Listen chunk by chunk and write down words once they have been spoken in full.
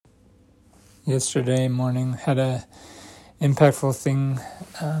yesterday morning had a impactful thing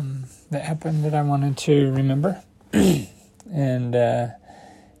that happened that I wanted to remember. And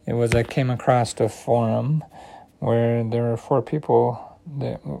it was I came across a forum where there were 4 people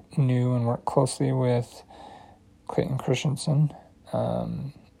that knew and worked closely with Clayton Christensen.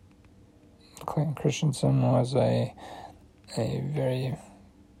 Clayton Christensen was a very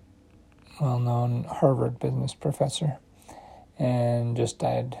well-known Harvard business professor and just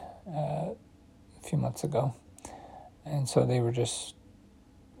died a few months ago. And so they were just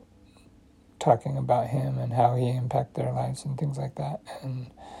talking about him and how he impacted their lives and things like that.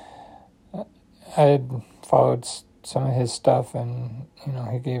 And I had followed some of his stuff, and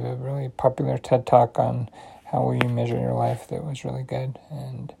he gave a really popular TED Talk on how will you measure your life that was really good.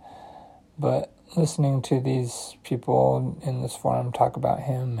 But listening to these people in this forum talk about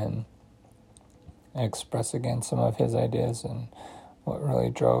him and express again some of his ideas and what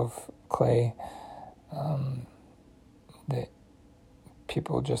really drove Clay, that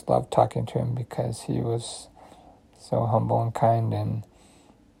people just loved talking to him because he was so humble and kind,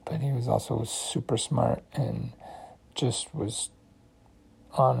 but he was also super smart and just was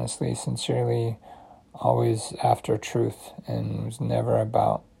honestly, sincerely always after truth and was never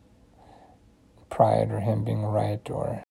about pride or him being right or